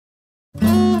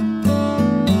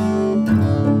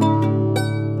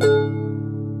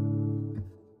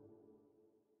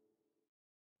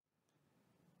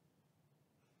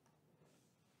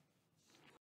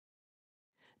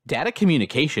Data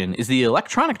communication is the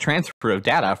electronic transfer of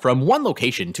data from one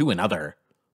location to another.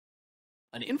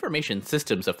 An information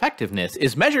system's effectiveness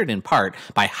is measured in part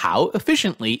by how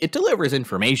efficiently it delivers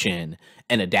information,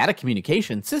 and a data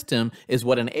communication system is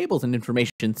what enables an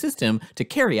information system to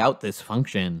carry out this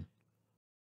function.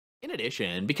 In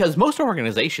addition, because most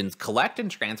organizations collect and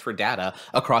transfer data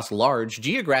across large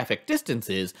geographic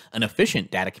distances, an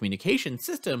efficient data communication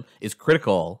system is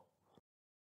critical.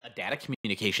 A data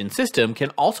communication system can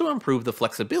also improve the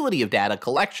flexibility of data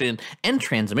collection and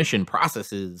transmission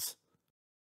processes.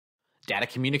 Data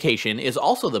communication is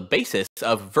also the basis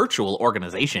of virtual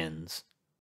organizations.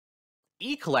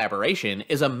 E-collaboration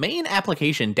is a main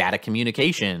application data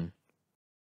communication.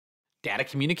 Data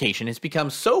communication has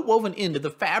become so woven into the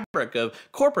fabric of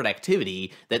corporate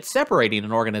activity that separating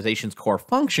an organization's core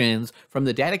functions from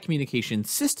the data communication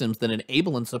systems that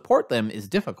enable and support them is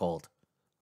difficult.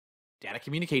 Data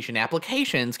communication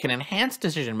applications can enhance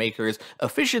decision makers'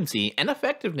 efficiency and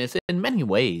effectiveness in many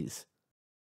ways.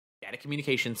 Data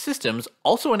communication systems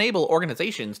also enable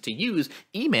organizations to use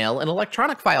email and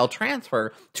electronic file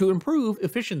transfer to improve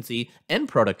efficiency and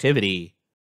productivity.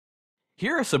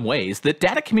 Here are some ways that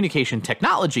data communication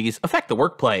technologies affect the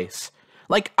workplace,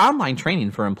 like online training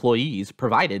for employees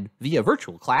provided via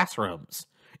virtual classrooms,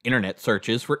 internet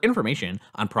searches for information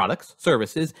on products,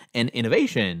 services, and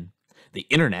innovation. The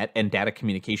internet and data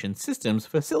communication systems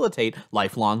facilitate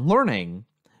lifelong learning.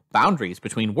 Boundaries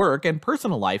between work and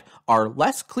personal life are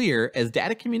less clear as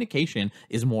data communication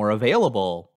is more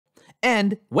available.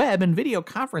 And web and video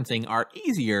conferencing are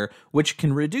easier, which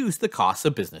can reduce the costs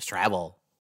of business travel.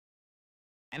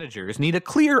 Managers need a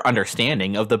clear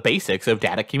understanding of the basics of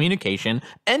data communication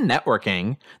and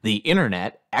networking, the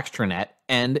internet, extranet,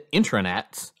 and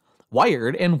intranets,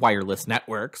 wired and wireless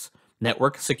networks,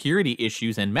 network security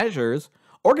issues and measures,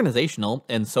 organizational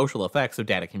and social effects of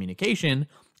data communication,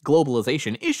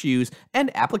 globalization issues, and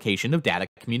application of data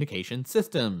communication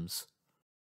systems.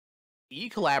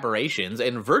 E-collaborations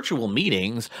and virtual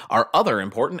meetings are other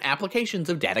important applications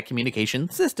of data communication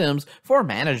systems for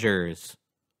managers.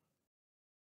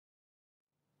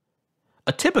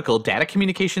 A typical data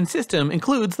communication system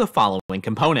includes the following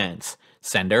components: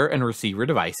 sender and receiver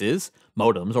devices,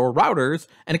 modems or routers,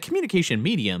 and a communication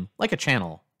medium like a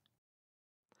channel.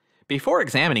 Before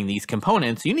examining these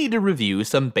components, you need to review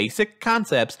some basic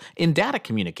concepts in data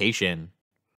communication.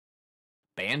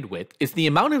 Bandwidth is the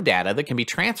amount of data that can be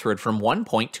transferred from one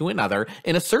point to another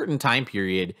in a certain time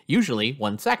period, usually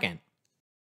 1 second.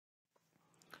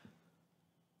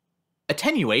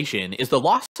 Attenuation is the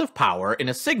loss of power in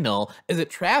a signal as it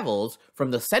travels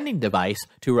from the sending device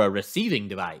to a receiving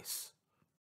device.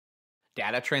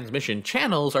 Data transmission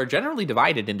channels are generally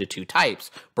divided into two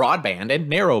types: broadband and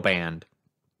narrowband.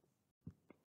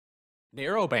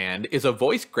 Narrowband is a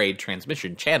voice-grade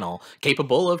transmission channel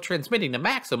capable of transmitting a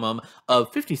maximum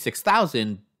of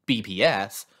 56,000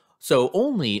 bps, so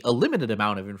only a limited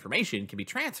amount of information can be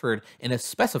transferred in a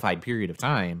specified period of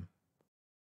time.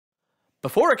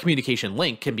 Before a communication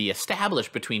link can be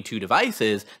established between two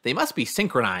devices, they must be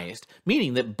synchronized,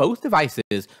 meaning that both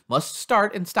devices must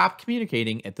start and stop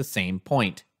communicating at the same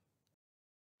point.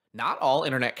 Not all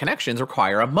internet connections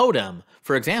require a modem.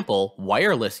 For example,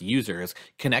 wireless users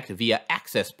connect via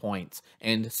access points,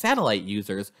 and satellite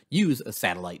users use a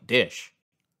satellite dish.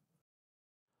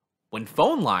 When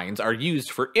phone lines are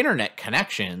used for internet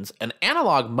connections, an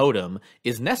analog modem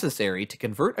is necessary to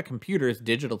convert a computer's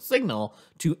digital signal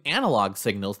to analog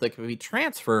signals that can be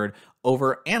transferred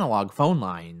over analog phone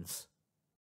lines.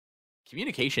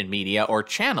 Communication media or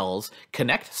channels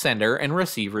connect sender and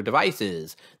receiver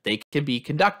devices. They can be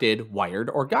conducted, wired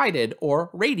or guided, or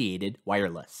radiated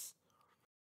wireless.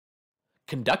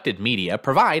 Conducted media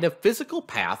provide a physical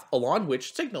path along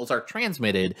which signals are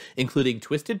transmitted, including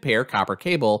twisted pair copper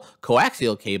cable,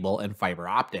 coaxial cable, and fiber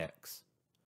optics.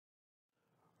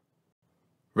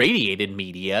 Radiated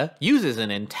media uses an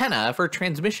antenna for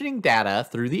transmitting data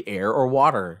through the air or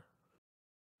water.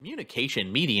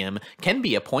 Communication medium can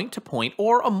be a point-to-point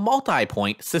or a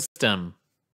multi-point system.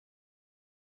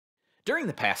 During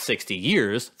the past 60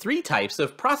 years, 3 types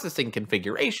of processing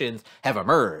configurations have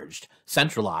emerged: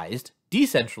 centralized,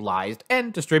 decentralized,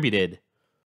 and distributed.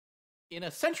 In a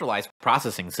centralized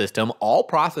processing system, all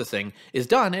processing is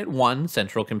done at one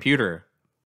central computer.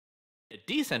 A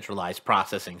decentralized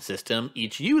processing system,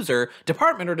 each user,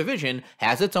 department, or division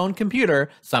has its own computer,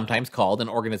 sometimes called an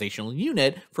organizational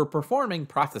unit, for performing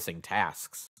processing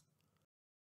tasks.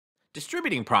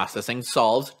 Distributing processing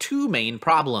solves 2 main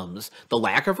problems: the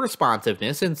lack of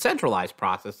responsiveness in centralized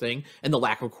processing and the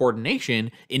lack of coordination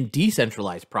in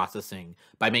decentralized processing,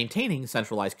 by maintaining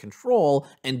centralized control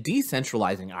and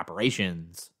decentralizing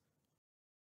operations.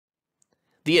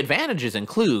 The advantages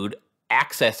include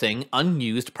accessing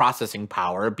unused processing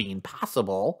power being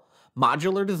possible.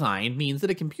 Modular design means that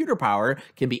a computer power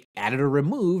can be added or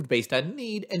removed based on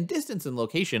need, and distance and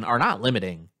location are not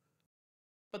limiting.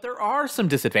 But there are some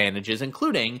disadvantages,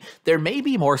 including there may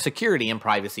be more security and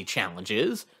privacy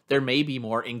challenges, there may be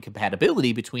more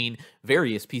incompatibility between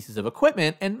various pieces of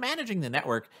equipment, and managing the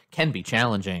network can be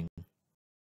challenging.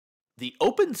 The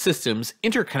Open Systems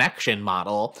Interconnection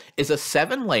Model is a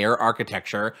 7-layer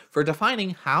architecture for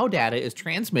defining how data is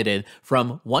transmitted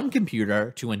from one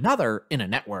computer to another in a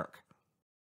network.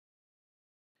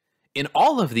 In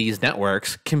all of these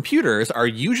networks, computers are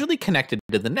usually connected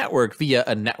to the network via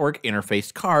a network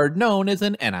interface card known as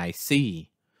an NIC.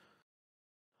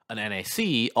 An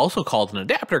NIC, also called an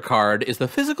adapter card, is the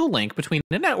physical link between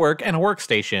a network and a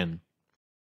workstation.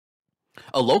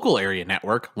 A local area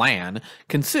network, LAN,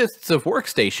 consists of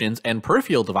workstations and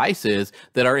peripheral devices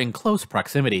that are in close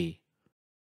proximity.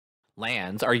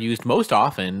 LANs are used most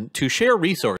often to share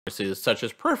resources such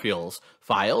as peripherals,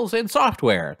 files, and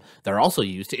software. They're also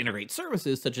used to integrate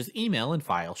services such as email and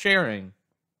file sharing.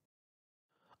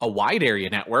 A wide area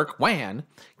network, WAN,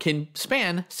 can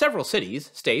span several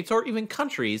cities, states, or even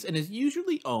countries and is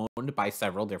usually owned by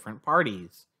several different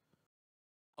parties.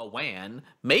 A WAN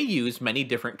may use many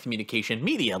different communication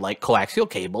media like coaxial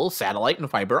cables, satellite and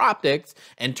fiber optics,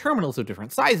 and terminals of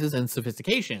different sizes and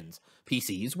sophistications,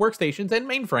 PCs, workstations, and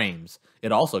mainframes.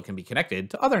 It also can be connected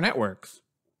to other networks.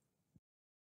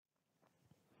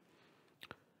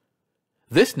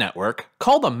 This network,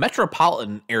 called a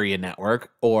Metropolitan Area Network,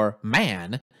 or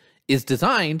MAN, is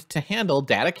designed to handle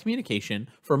data communication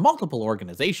for multiple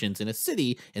organizations in a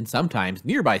city and sometimes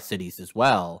nearby cities as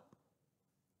well.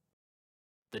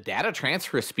 The data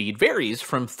transfer speed varies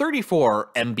from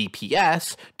 34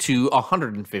 Mbps to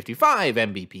 155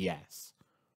 Mbps.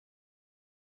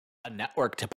 A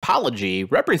network topology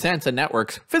represents a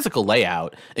network's physical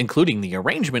layout, including the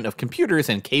arrangement of computers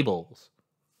and cables.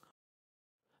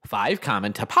 5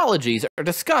 common topologies are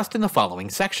discussed in the following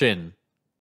section.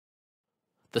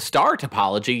 The star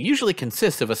topology usually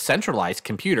consists of a centralized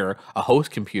computer, a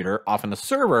host computer, often a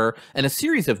server, and a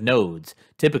series of nodes,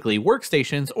 typically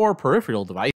workstations or peripheral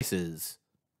devices.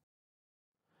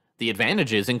 The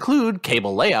advantages include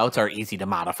cable layouts are easy to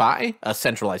modify, a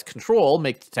centralized control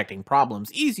makes detecting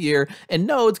problems easier, and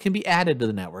nodes can be added to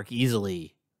the network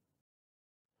easily.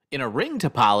 In a ring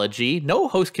topology, no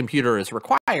host computer is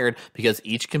required because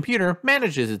each computer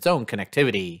manages its own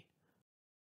connectivity.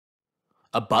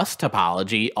 A bus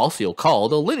topology, also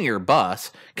called a linear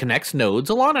bus, connects nodes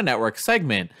along a network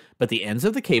segment, but the ends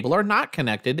of the cable are not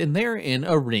connected and they're in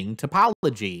a ring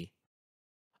topology.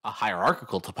 A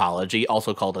hierarchical topology,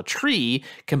 also called a tree,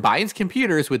 combines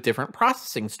computers with different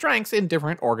processing strengths in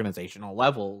different organizational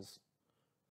levels.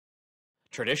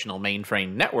 Traditional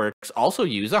mainframe networks also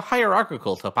use a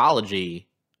hierarchical topology.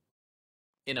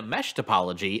 In a mesh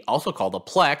topology, also called a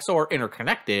plex or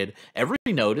interconnected, every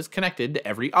node is connected to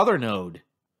every other node.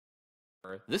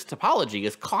 This topology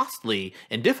is costly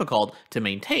and difficult to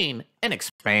maintain and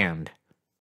expand.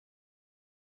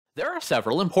 There are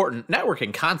several important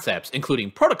networking concepts,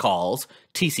 including protocols,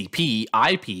 TCP,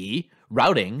 IP,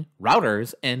 routing,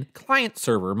 routers, and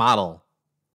client-server model.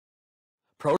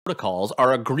 Protocols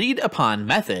are agreed upon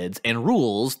methods and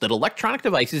rules that electronic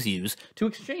devices use to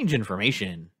exchange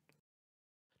information.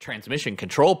 Transmission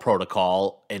Control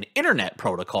Protocol, an Internet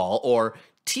Protocol, or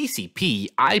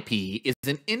TCP/IP, is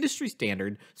an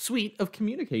industry-standard suite of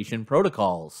communication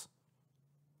protocols.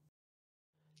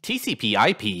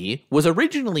 TCP/IP was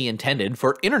originally intended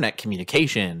for Internet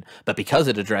communication, but because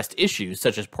it addressed issues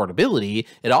such as portability,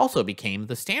 it also became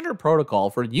the standard protocol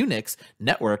for Unix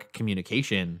network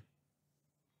communication.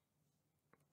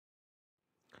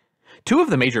 2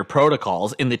 of the major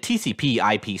protocols in the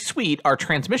TCP/IP suite are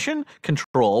Transmission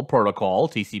Control Protocol,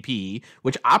 TCP,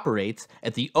 which operates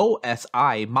at the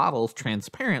OSI model's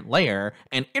transparent layer,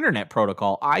 and Internet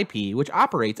Protocol, IP, which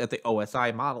operates at the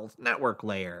OSI model's network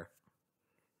layer.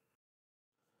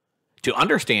 To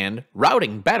understand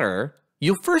routing better,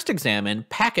 you'll first examine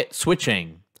packet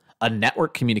switching, a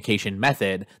network communication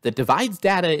method that divides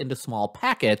data into small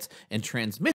packets and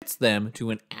transmits them to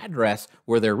an address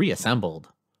where they're reassembled.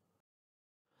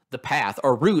 The path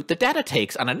or route the data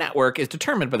takes on a network is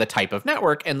determined by the type of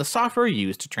network and the software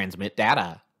used to transmit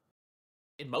data.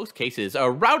 In most cases,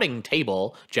 a routing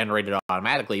table, generated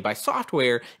automatically by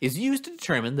software, is used to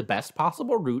determine the best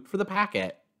possible route for the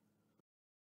packet.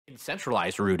 In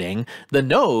centralized routing, the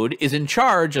node is in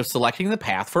charge of selecting the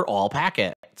path for all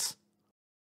packets.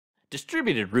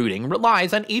 Distributed routing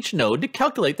relies on each node to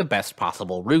calculate the best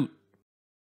possible route.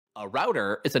 A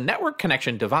router is a network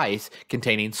connection device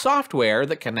containing software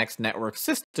that connects network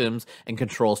systems and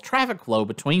controls traffic flow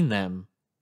between them.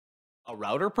 A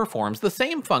router performs the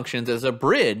same functions as a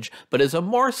bridge, but is a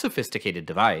more sophisticated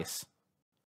device.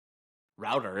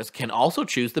 Routers can also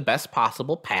choose the best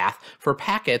possible path for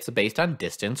packets based on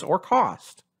distance or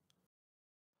cost.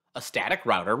 A static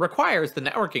router requires the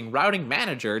networking routing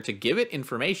manager to give it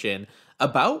information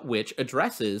about which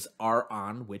addresses are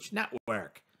on which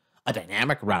network. A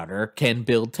dynamic router can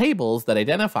build tables that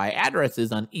identify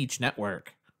addresses on each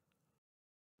network.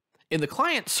 In the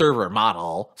client-server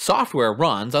model, software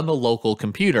runs on the local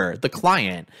computer, the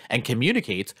client, and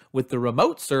communicates with the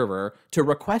remote server to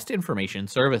request information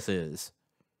services.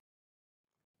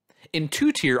 In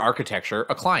two-tier architecture,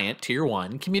 a client, Tier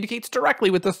 1, communicates directly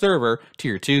with the server,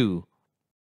 Tier 2.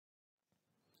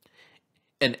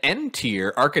 An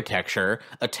N-tier architecture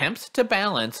attempts to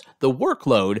balance the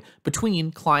workload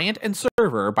between client and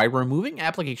server by removing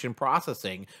application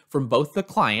processing from both the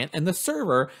client and the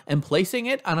server and placing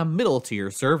it on a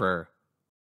middle-tier server.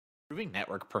 Improving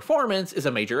network performance is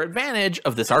a major advantage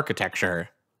of this architecture.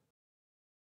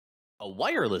 A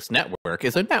wireless network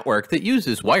is a network that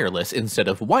uses wireless instead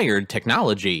of wired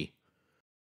technology.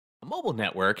 A mobile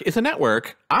network is a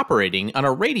network operating on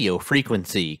a radio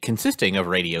frequency consisting of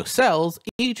radio cells,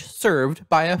 each served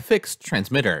by a fixed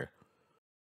transmitter.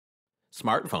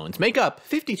 Smartphones make up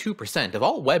 52% of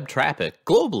all web traffic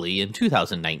globally in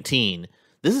 2019.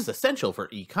 This is essential for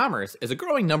e-commerce as a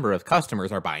growing number of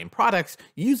customers are buying products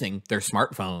using their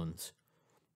smartphones.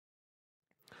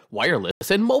 Wireless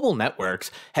and mobile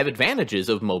networks have advantages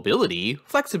of mobility,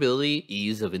 flexibility,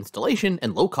 ease of installation,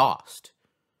 and low cost.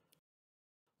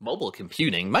 Mobile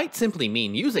computing might simply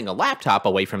mean using a laptop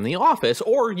away from the office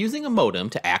or using a modem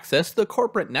to access the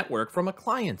corporate network from a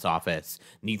client's office.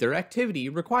 Neither activity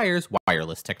requires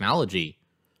wireless technology.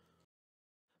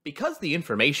 Because the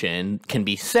information can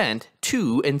be sent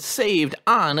to and saved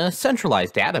on a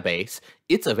centralized database,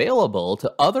 it's available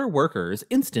to other workers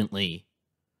instantly.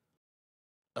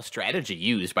 A strategy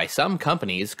used by some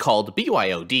companies called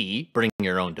BYOD, bring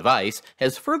your own device,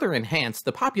 has further enhanced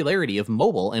the popularity of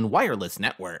mobile and wireless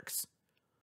networks.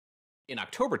 In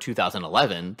October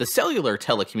 2011, the Cellular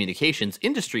Telecommunications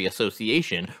Industry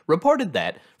Association reported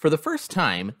that, for the first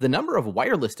time, the number of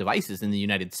wireless devices in the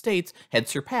United States had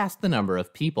surpassed the number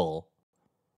of people.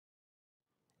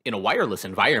 In a wireless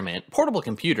environment, portable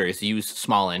computers use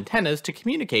small antennas to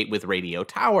communicate with radio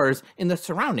towers in the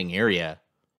surrounding area.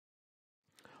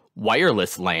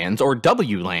 Wireless LANs, or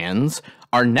WLANs,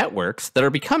 are networks that are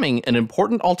becoming an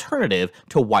important alternative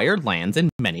to wired LANs in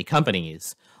many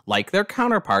companies. Like their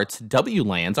counterparts,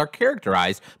 WLANs are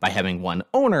characterized by having one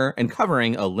owner and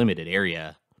covering a limited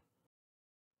area.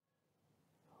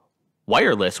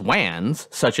 Wireless WANs,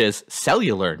 such as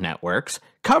cellular networks,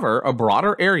 cover a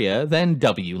broader area than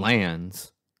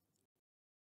WLANs.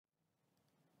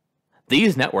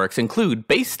 These networks include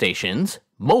base stations,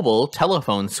 mobile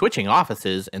telephone switching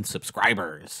offices, and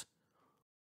subscribers.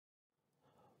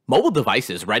 Mobile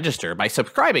devices register by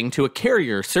subscribing to a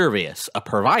carrier service, a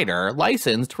provider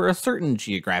licensed for a certain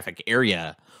geographic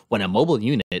area. When a mobile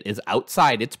unit is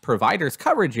outside its provider's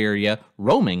coverage area,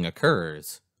 roaming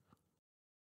occurs.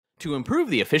 To improve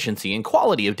the efficiency and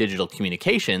quality of digital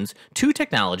communications, two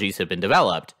technologies have been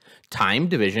developed: time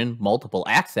division multiple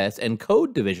access and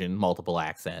code division multiple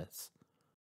access.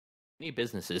 Many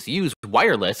businesses use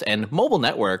wireless and mobile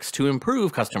networks to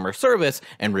improve customer service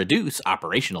and reduce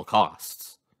operational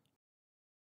costs.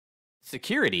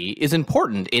 Security is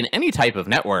important in any type of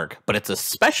network, but it's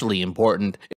especially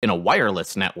important in a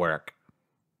wireless network.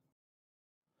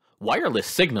 Wireless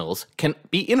signals can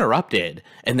be interrupted,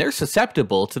 and they're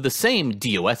susceptible to the same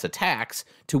DOS attacks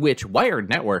to which wired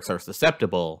networks are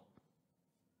susceptible.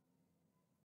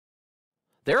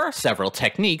 There are several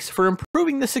techniques for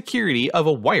improving the security of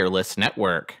a wireless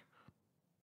network.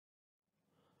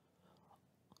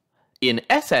 In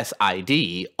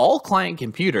SSID, all client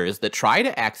computers that try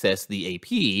to access the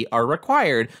AP are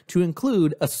required to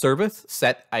include a service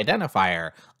set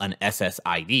identifier, an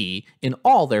SSID, in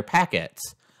all their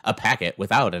packets. A packet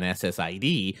without an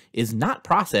SSID is not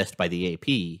processed by the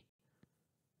AP.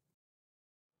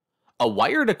 A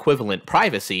wired equivalent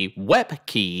privacy WEP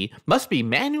key must be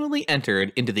manually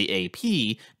entered into the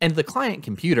AP and the client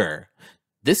computer.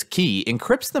 This key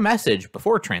encrypts the message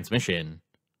before transmission.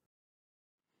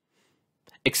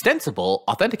 Extensible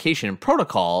Authentication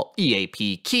Protocol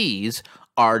EAP keys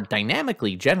are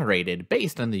dynamically generated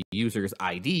based on the user's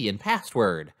ID and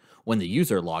password. When the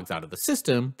user logs out of the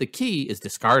system, the key is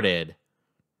discarded.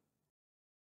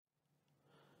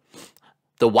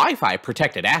 The Wi-Fi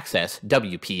Protected Access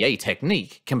 (WPA)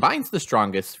 technique combines the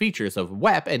strongest features of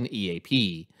WEP and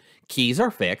EAP. Keys are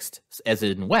fixed, as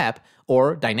in WEP,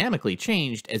 or dynamically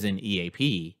changed, as in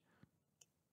EAP.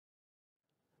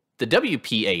 The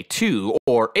WPA2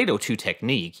 or 802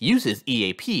 technique uses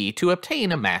EAP to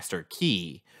obtain a master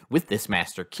key. With this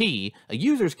master key, a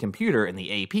user's computer and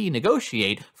the AP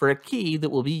negotiate for a key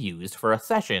that will be used for a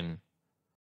session.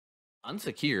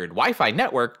 Unsecured Wi-Fi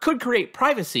network could create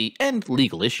privacy and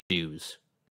legal issues.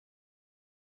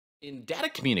 In data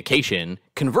communication,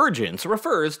 convergence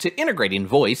refers to integrating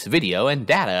voice, video, and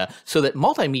data so that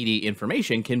multimedia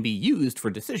information can be used for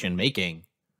decision making.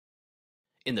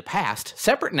 In the past,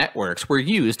 separate networks were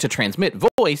used to transmit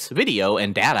voice, video,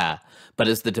 and data, but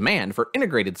as the demand for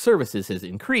integrated services has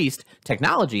increased,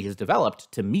 technology has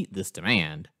developed to meet this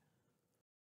demand.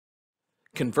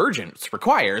 Convergence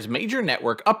requires major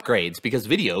network upgrades because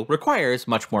video requires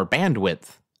much more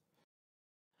bandwidth.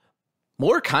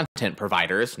 More content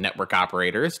providers, network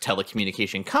operators,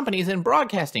 telecommunication companies, and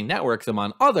broadcasting networks,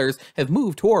 among others, have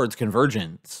moved towards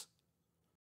convergence.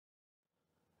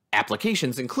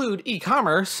 Applications include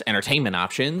e-commerce, entertainment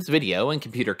options, video and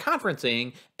computer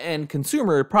conferencing, and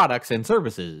consumer products and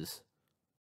services.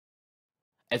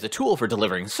 As a tool for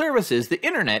delivering services, the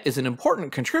internet is an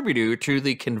important contributor to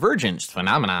the convergence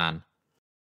phenomenon.